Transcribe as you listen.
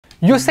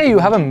You say you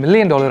have $1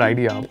 million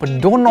idea,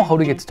 but don't know how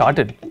to get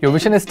started. Your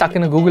vision is stuck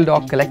in a Google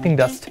Doc collecting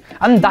dust,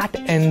 and that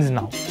ends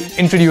now.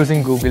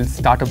 Introducing Google's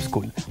Startup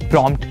School,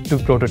 Prompt to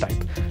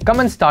Prototype. Come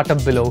and start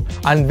up below,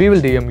 and we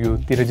will DM you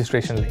the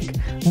registration link.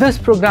 This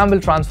program will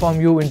transform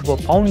you into a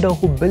founder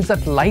who builds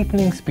at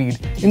lightning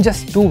speed in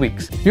just 2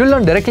 weeks. You'll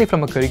learn directly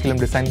from a curriculum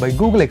designed by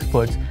Google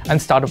experts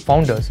and startup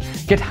founders.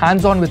 Get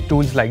hands-on with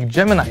tools like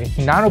Gemini,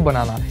 Nano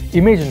Banana,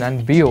 Imagen,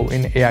 and Veo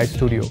in AI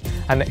Studio,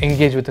 and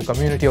engage with a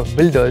community of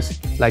builders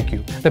like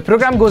you. The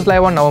program goes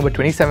live on November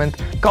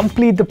 27th.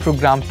 Complete the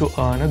program to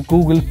earn a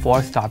Google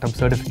for Startup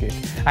certificate.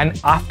 And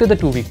after the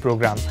 2-week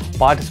program,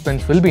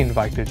 participants will be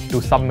invited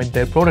to submit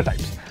their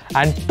prototypes.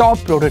 And top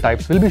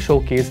prototypes will be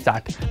showcased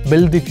at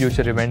Build the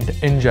Future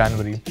event in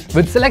January,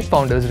 with select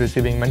founders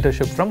receiving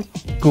mentorship from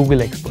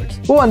Google experts.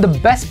 Oh, and the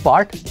best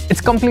part,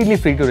 it's completely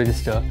free to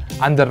register,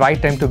 and the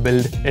right time to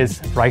build is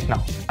right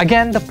now.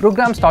 Again, the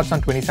program starts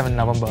on 27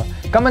 November.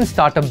 Come and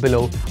start up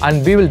below,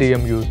 and we will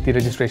DM you the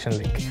registration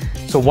link.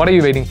 So what are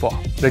you waiting for?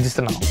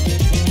 Register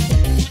now.